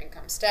 is your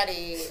income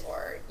steady,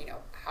 or,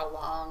 how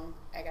long,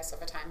 I guess,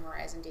 of a time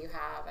horizon do you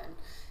have, and,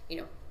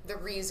 the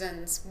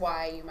reasons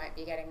why you might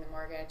be getting the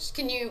mortgage.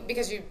 Can you,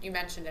 because you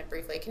mentioned it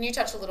briefly, can you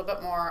touch a little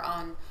bit more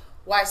on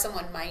why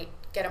someone might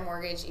get a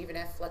mortgage even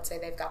if, let's say,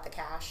 they've got the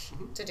cash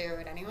to do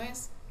it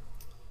anyways?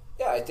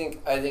 Yeah, I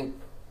think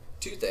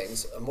two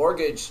things. A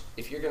mortgage,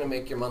 if you're going to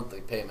make your monthly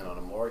payment on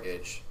a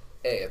mortgage,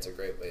 it's a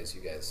great way, as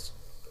you guys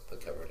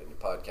covered in your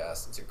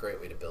podcast, it's a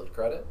great way to build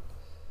credit.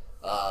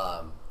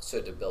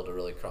 So to build a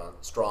really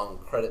strong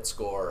credit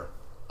score,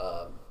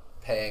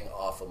 paying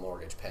off a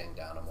mortgage, paying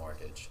down a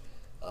mortgage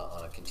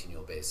on a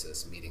continual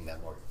basis, meeting that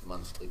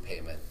monthly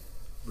payment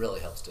really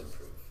helps to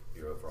improve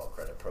your overall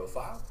credit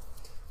profile.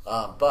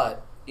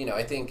 But,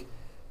 I think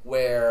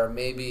where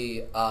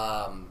maybe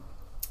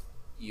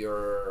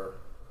your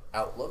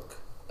outlook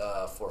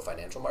for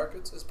financial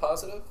markets is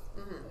positive,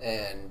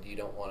 and you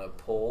don't want to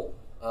pull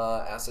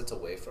assets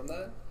away from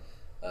that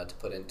to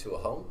put into a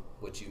home,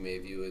 which you may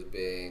view as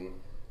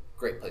being a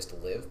great place to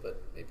live,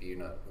 but maybe you're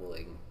not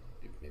willing,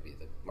 maybe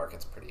the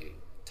market's pretty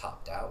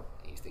topped out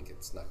and you think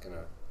it's not going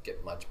to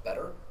get much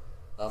better,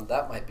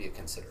 that might be a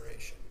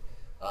consideration.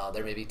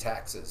 There may be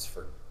taxes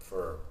for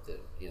that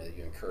you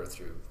incur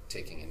through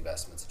taking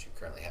investments that you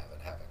currently have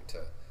and having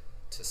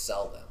to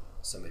sell them.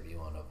 So maybe you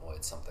want to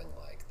avoid something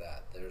like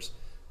that.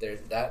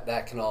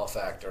 That can all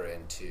factor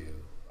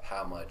into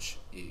how much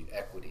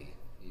equity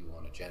you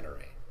want to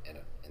generate in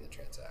the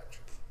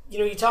transaction.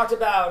 You talked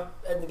about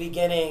at the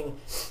beginning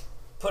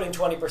putting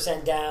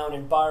 20% down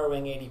and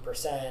borrowing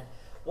 80%.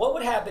 What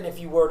would happen if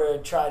you were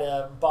to try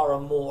to borrow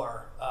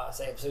more,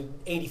 say, so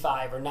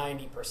 85 or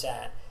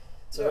 90%?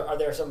 So are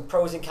there some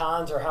pros and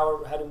cons, or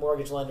how do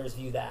mortgage lenders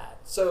view that?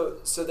 So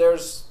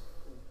there's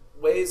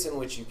ways in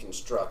which you can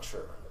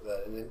structure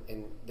that,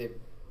 and they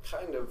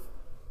kind of,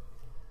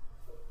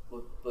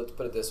 let's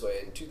put it this way,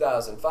 in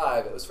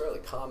 2005, it was fairly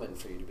common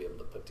for you to be able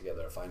to put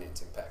together a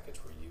financing package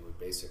where you would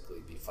basically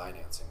be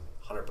financing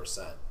 100%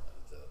 of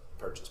the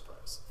purchase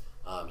price.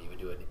 You would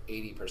do an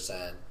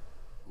 80%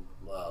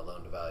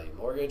 loan-to-value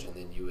mortgage, and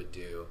then you would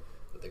do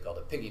what they called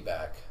a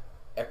piggyback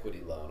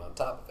equity loan on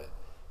top of it.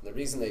 And the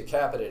reason they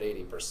cap it at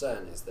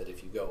 80% is that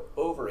if you go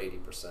over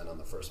 80% on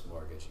the first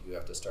mortgage, you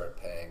have to start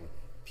paying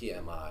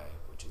PMI,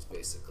 which is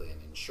basically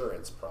an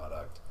insurance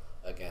product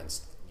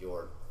against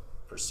your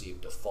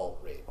perceived default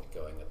rate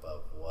going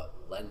above what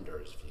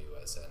lenders view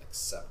as an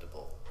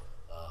acceptable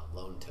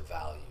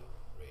loan-to-value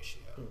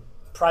ratio.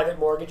 Private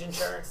mortgage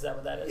insurance, is that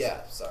what that is?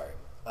 Yeah, sorry.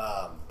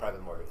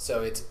 Private mortgage.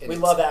 So we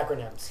love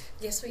acronyms.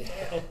 Yes, we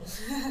do.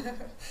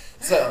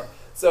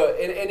 So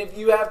if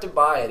you have to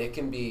buy it, it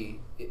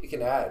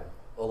can add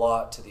a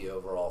lot to the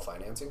overall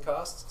financing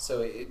costs.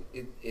 So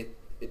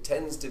it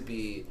tends to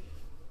be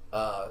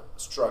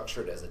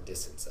structured as a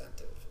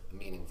disincentive, a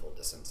meaningful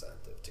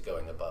disincentive to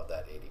going above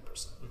that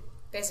 80%.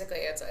 Basically,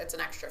 it's an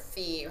extra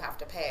fee you have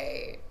to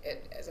pay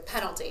it as a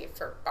penalty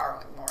for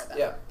borrowing more than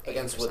 80%.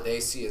 Against what they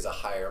see as a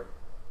higher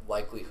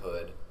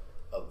likelihood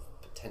of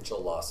potential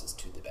losses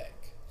to the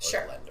bank or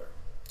the lender.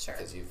 Sure.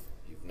 Because you've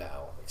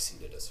now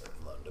exceeded a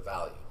certain loan to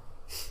value.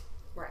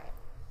 Right.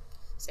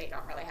 So you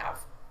don't really have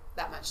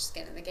that much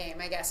skin in the game,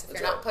 I guess, if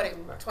That's you're not right.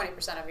 putting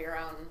 20% of your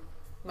own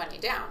money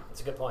down.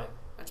 That's a good point.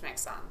 Which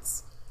makes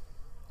sense.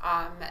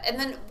 And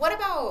then what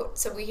about,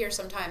 so we hear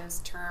sometimes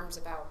terms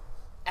about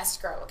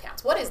escrow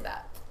accounts. What is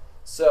that?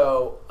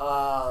 So,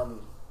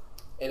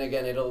 and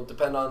again, it'll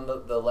depend on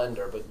the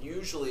lender, but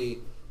usually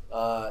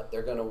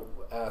they're going to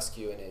ask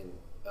you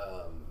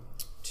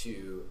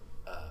to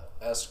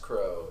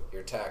escrow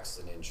your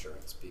taxes and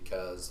insurance,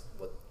 because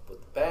what the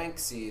bank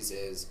sees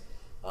is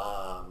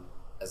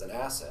as an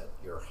asset,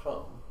 your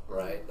home,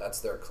 right?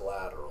 That's their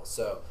collateral.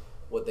 So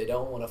what they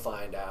don't want to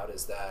find out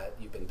is that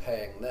you've been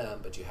paying them,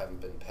 but you haven't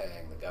been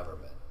paying the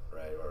government,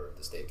 right, or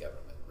the state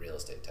government, real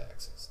estate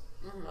taxes.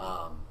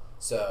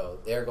 So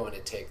they're going to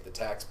take the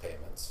tax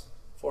payments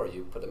for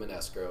you, put them in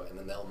escrow, and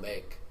then they'll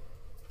make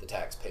the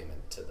tax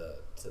payment to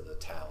the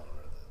town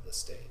or the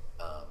state,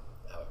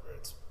 however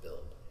it's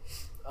billed.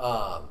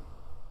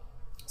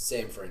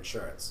 Same for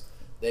insurance.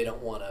 They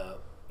don't want to,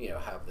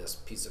 have this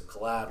piece of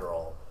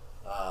collateral,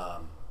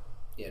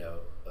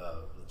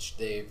 which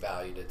they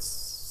valued at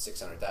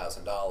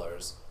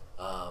 $600,000,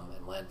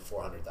 and lend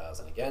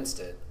 $400,000 against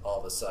it. All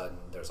of a sudden,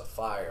 there's a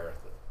fire.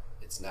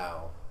 It's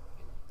now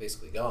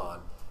basically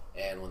gone.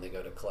 And when they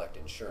go to collect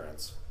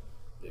insurance,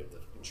 the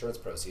insurance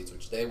proceeds,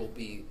 which they will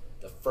be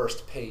the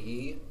first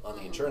payee on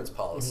the insurance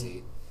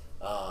policy,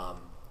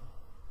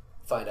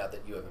 find out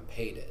that you haven't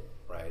paid it,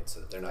 right? So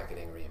that they're not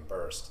getting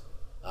reimbursed.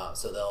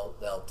 So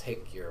they'll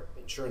take your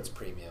insurance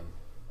premium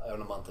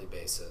on a monthly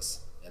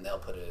basis, and they'll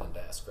put it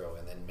into escrow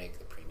and then make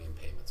the premium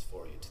payments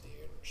for you to the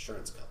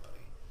insurance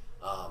company.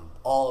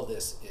 All of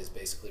this is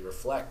basically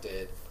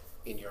reflected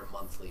in your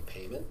monthly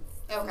payment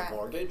on the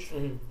mortgage.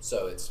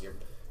 So it's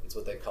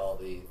what they call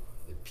the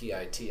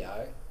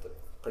PITI, the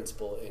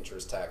principal,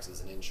 interest, taxes,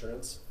 and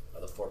insurance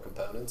are the four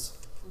components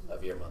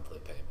of your monthly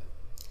payment.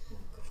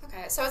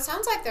 Okay, so it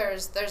sounds like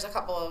there's a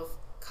couple of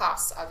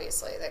costs,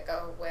 obviously, that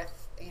go with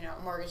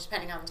mortgage,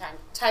 depending on the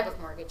type of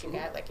mortgage you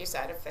get. Like you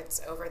said, if it's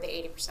over the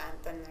 80%,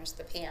 then there's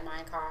the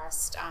PMI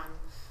cost.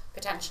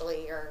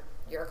 Potentially,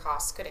 your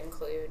costs could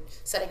include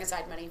setting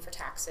aside money for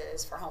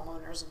taxes, for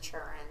homeowners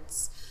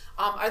insurance.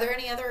 Are there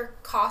any other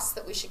costs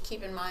that we should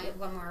keep in mind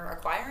when we're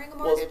acquiring a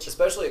mortgage? Well,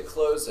 especially at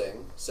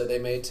closing. So they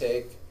may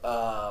take,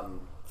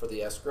 for the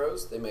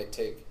escrows, they may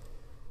take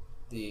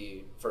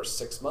the first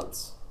 6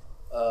 months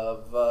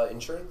of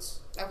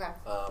insurance. Okay.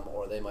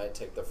 Or they might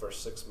take the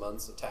first 6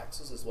 months of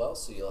taxes as well.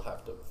 So you'll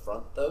have to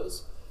front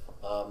those.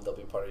 They'll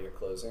be part of your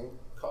closing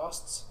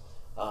costs.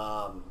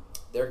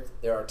 There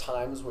are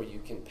times where you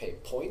can pay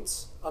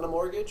points on a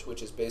mortgage,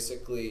 which is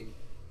basically,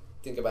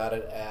 think about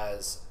it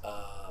as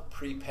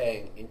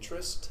prepaying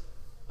interest.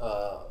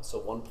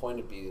 So 1 point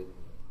would be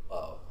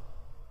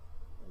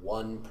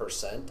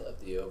 1% of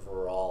the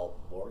overall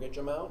mortgage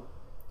amount.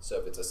 So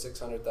if it's a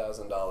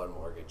 $600,000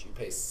 mortgage, you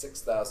pay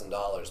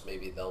 $6,000,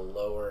 maybe they'll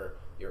lower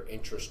your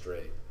interest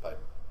rate by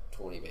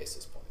 20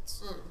 basis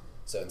points.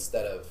 So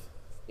instead of,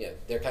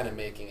 they're kind of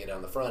making it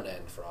on the front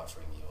end for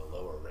offering you a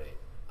lower rate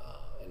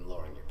and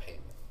lowering your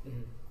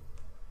payment.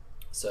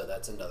 So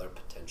that's another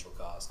potential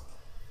cost.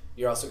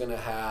 You're also going to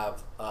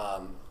have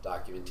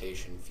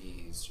documentation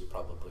fees. You're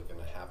probably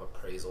going to have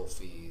appraisal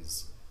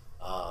fees.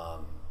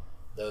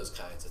 Those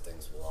kinds of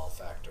things will all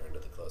factor into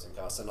the closing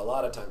costs. And a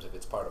lot of times if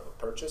it's part of a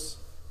purchase,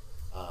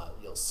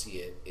 you'll see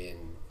it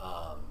in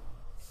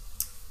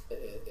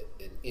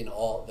in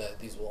all that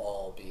these will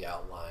all be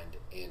outlined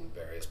in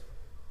various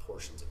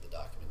portions of the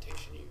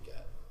documentation you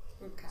get.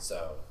 Okay.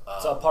 So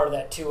part of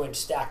that 2-inch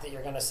stack that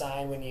you're going to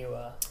sign when you.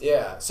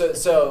 Yeah.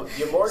 So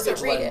your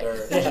mortgage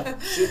lender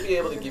should be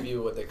able to give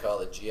you what they call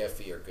a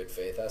GFE or good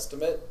faith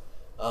estimate,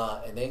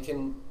 and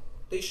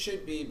they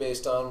should be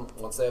based on,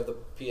 once they have the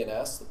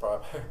P&S, the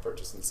property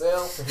purchase and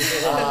sale.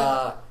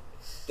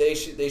 They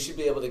should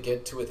be able to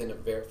get to within a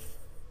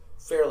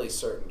fairly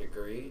certain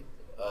degree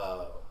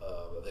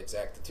of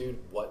exactitude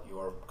what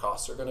your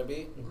costs are going to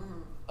be.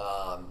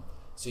 Mm-hmm.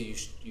 So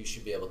you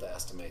should be able to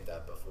estimate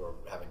that before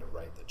having to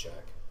write the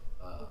check.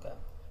 Okay.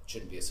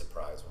 Shouldn't be a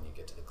surprise when you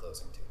get to the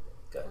closing table.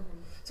 Good.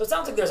 Mm-hmm. So it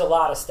sounds like there's a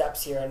lot of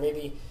steps here, and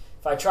maybe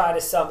if I try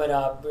to sum it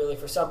up, really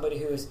for somebody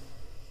who's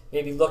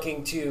maybe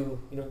looking to,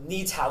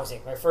 needs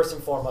housing, right, first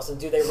and foremost, and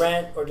do they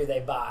rent or do they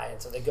buy?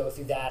 And so they go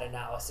through that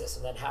analysis,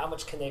 and then how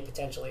much can they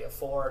potentially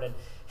afford, and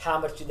how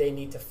much do they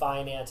need to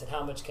finance, and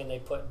how much can they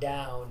put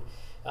down,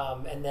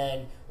 and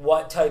then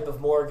what type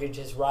of mortgage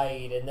is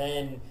right, and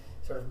then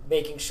sort of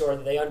making sure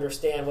that they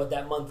understand what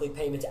that monthly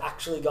payment's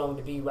actually going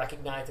to be,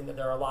 recognizing that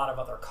there are a lot of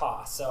other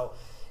costs. So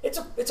it's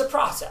a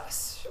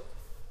process.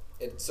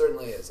 It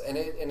certainly is, and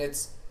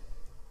it's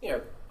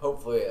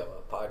hopefully a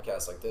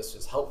podcast like this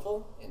is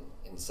helpful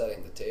in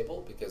setting the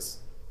table, because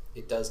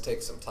it does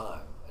take some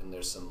time and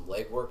there's some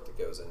legwork that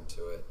goes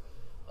into it.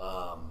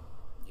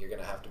 You're going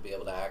to have to be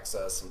able to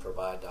access and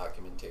provide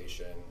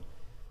documentation.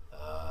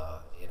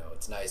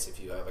 It's nice if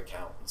you have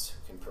accountants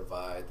who can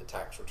provide the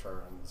tax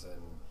returns,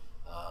 and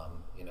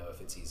if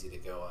it's easy to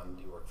go on,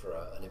 you work for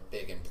a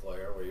big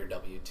employer where your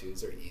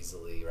W-2s are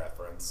easily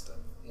referenced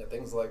and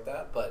things like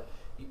that. But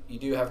you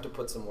do have to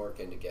put some work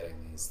into getting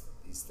these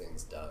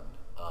things done.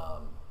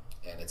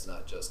 And it's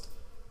not just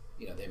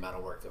the amount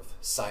of work of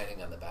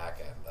signing on the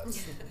back end.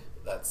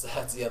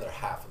 That's the other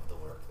half of the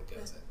work that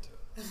goes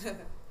into it.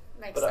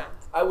 Makes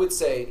sense. I would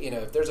say,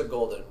 if there's a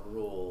golden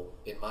rule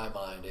in my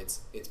mind,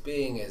 it's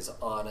being as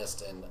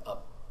honest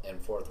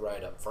and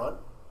forthright up front.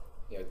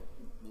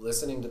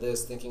 Listening to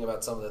this, thinking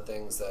about some of the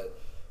things that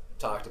we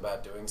talked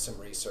about, doing some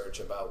research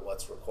about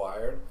what's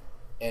required,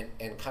 and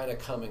kind of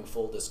coming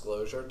full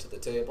disclosure to the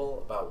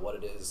table about what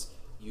it is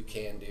you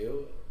can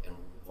do and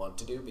want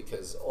to do,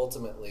 because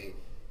ultimately,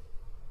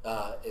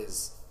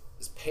 as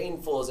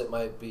painful as it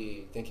might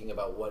be thinking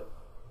about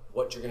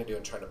what you're going to do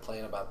and trying to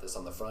plan about this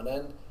on the front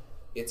end,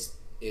 it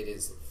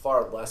is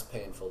far less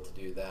painful to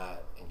do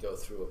that and go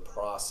through a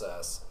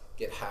process,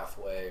 get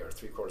halfway or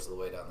 3/4 of the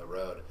way down the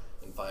road,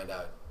 and find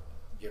out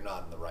you're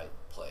not in the right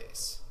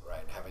place,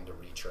 right? Having to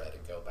retread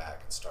and go back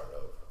and start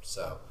over.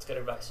 So that's good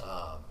advice.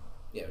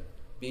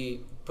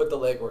 Put the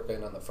legwork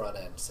in on the front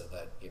end so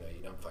that you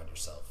don't find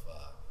yourself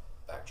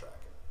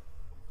backtracking.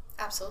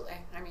 Absolutely.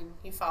 I mean,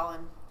 you fall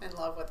in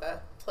love with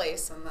a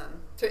place, and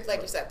then,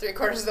 like you said,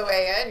 3/4 of the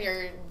way in,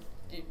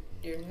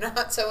 you're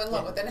not so in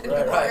love with it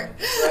anymore.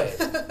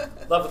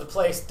 Right. Love the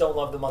place, don't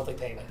love the monthly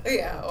payment.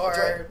 Yeah,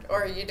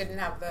 or you didn't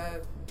have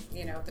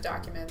the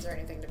documents or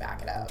anything to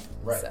back it up.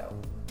 Right.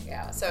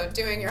 So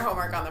doing your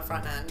homework on the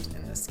front end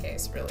in this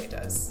case really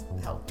does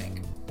help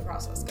make the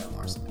process go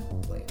more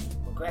smoothly.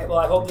 Well, great. Well,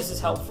 I hope this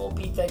is helpful.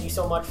 Pete, thank you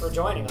so much for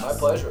joining us. My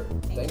pleasure.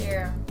 Thank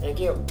you. Thank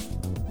you.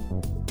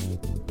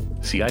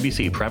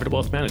 CIBC Private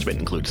Wealth Management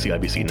includes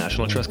CIBC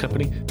National Trust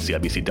Company,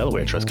 CIBC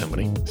Delaware Trust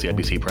Company,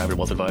 CIBC Private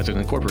Wealth Advisors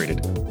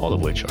Incorporated, all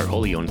of which are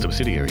wholly owned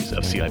subsidiaries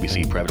of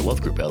CIBC Private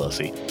Wealth Group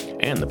LLC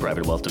and the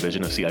Private Wealth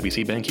Division of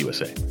CIBC Bank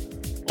USA.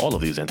 All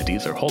of these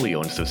entities are wholly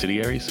owned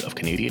subsidiaries of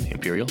Canadian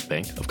Imperial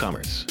Bank of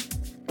Commerce.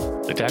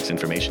 The tax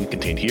information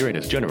contained herein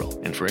is general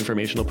and for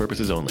informational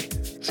purposes only.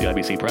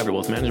 CIBC Private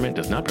Wealth Management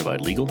does not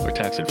provide legal or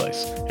tax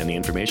advice, and the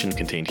information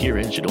contained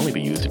herein should only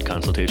be used in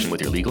consultation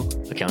with your legal,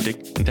 accounting,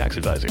 and tax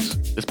advisors.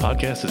 This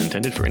podcast is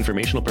intended for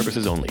informational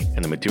purposes only,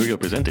 and the material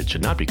presented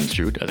should not be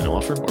construed as an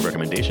offer or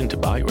recommendation to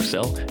buy or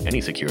sell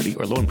any security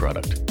or loan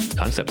product.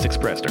 Concepts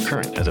expressed are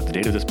current as of the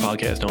date of this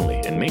podcast only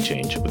and may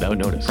change without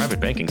notice. Private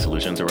banking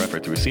solutions are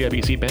offered through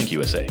CIBC Bank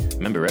USA,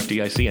 member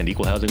FDIC and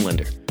equal housing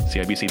lender.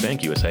 CIBC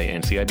Bank USA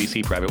and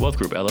CIBC Private Wealth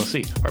Group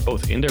LLC are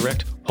both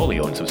indirect, wholly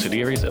owned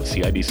subsidiaries of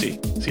CIBC.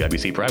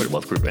 CIBC Private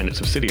Wealth Group and its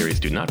subsidiaries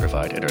do not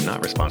provide and are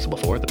not responsible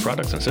for the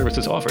products and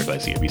services offered by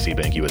CIBC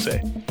Bank USA.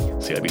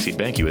 CIBC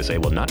Bank USA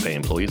will not pay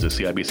employees of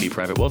CIBC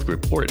Private Wealth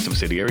Group or its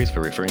subsidiaries for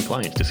referring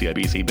clients to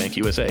CIBC Bank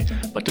USA,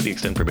 but to the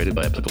extent permitted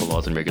by applicable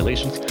laws and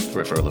regulations, the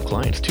referral of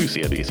clients to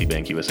CIBC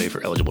Bank USA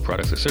for eligible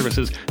products or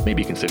services may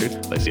be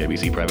considered by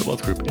CIBC Private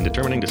Wealth Group in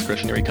determining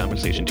discretionary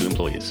compensation to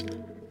employees.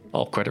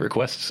 All credit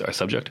requests are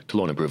subject to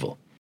loan approval.